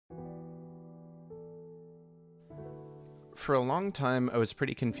For a long time, I was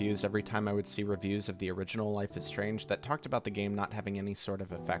pretty confused every time I would see reviews of the original Life is Strange that talked about the game not having any sort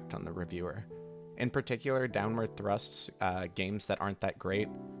of effect on the reviewer. In particular, Downward Thrust's games that aren't that great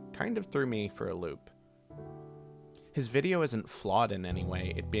kind of threw me for a loop. His video isn't flawed in any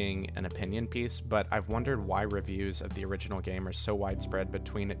way, it being an opinion piece, but I've wondered why reviews of the original game are so widespread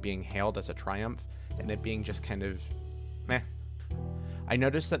between it being hailed as a triumph and it being just kind of meh. I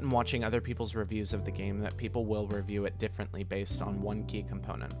noticed that in watching other people's reviews of the game that people will review it differently based on one key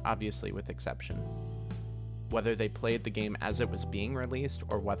component, obviously with exception. Whether they played the game as it was being released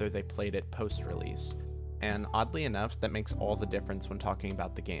or whether they played it post-release. And oddly enough, that makes all the difference when talking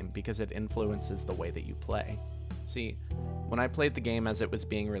about the game because it influences the way that you play. See, when I played the game as it was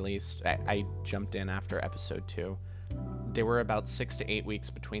being released, I jumped in after episode 2. There were about 6 to 8 weeks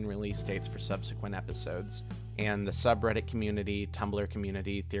between release dates for subsequent episodes, and the subreddit community, Tumblr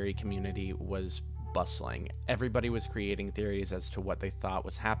community, theory community was bustling. Everybody was creating theories as to what they thought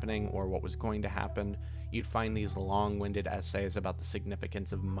was happening or what was going to happen. You'd find these long-winded essays about the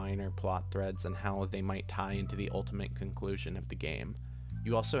significance of minor plot threads and how they might tie into the ultimate conclusion of the game.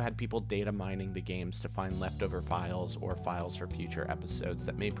 You also had people data mining the games to find leftover files or files for future episodes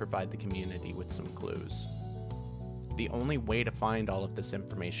that may provide the community with some clues. The only way to find all of this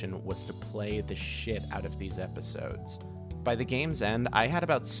information was to play the shit out of these episodes. By the game's end, I had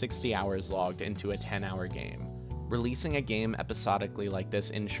about 60 hours logged into a 10-hour game. Releasing a game episodically like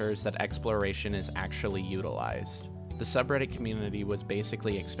this ensures that exploration is actually utilized. The subreddit community was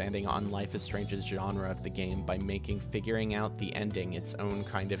basically expanding on Life is Strange's genre of the game by making figuring out the ending its own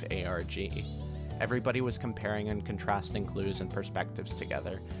kind of ARG. Everybody was comparing and contrasting clues and perspectives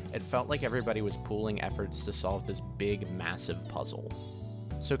together. It felt like everybody was pooling efforts to solve this big, massive puzzle.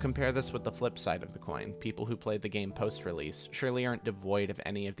 So compare this with the flip side of the coin. People who played the game post-release surely aren't devoid of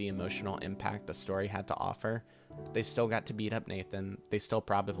any of the emotional impact the story had to offer. They still got to beat up Nathan, they still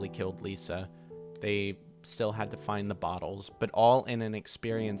probably killed Lisa, they still had to find the bottles, but all in an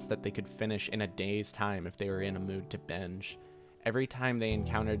experience that they could finish in a day's time if they were in a mood to binge. Every time they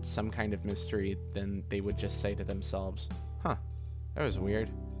encountered some kind of mystery, then they would just say to themselves, huh, that was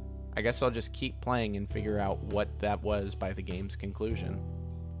weird. I guess I'll just keep playing and figure out what that was by the game's conclusion.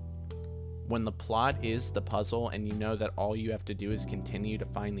 When the plot is the puzzle and you know that all you have to do is continue to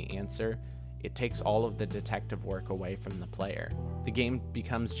find the answer, it takes all of the detective work away from the player. The game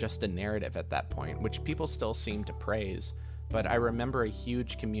becomes just a narrative at that point, which people still seem to praise, but I remember a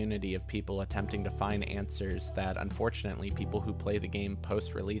huge community of people attempting to find answers that unfortunately people who play the game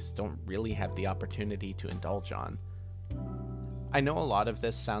post-release don't really have the opportunity to indulge on. I know a lot of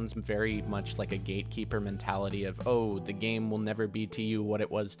this sounds very much like a gatekeeper mentality of, oh, the game will never be to you what it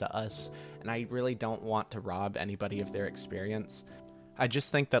was to us, and I really don't want to rob anybody of their experience. I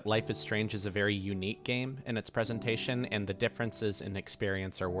just think that Life is Strange is a very unique game in its presentation, and the differences in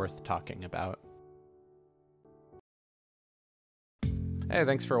experience are worth talking about. Hey,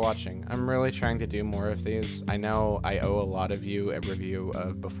 thanks for watching. I'm really trying to do more of these. I know I owe a lot of you a review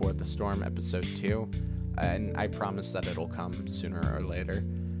of Before the Storm Episode 2, and I promise that it'll come sooner or later.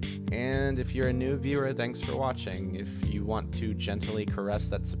 And if you're a new viewer, thanks for watching. If you want to gently caress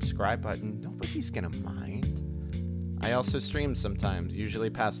that subscribe button, nobody's gonna mind. I also stream sometimes, usually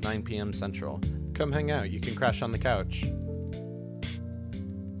past 9 p.m. Central. Come hang out, you can crash on the couch.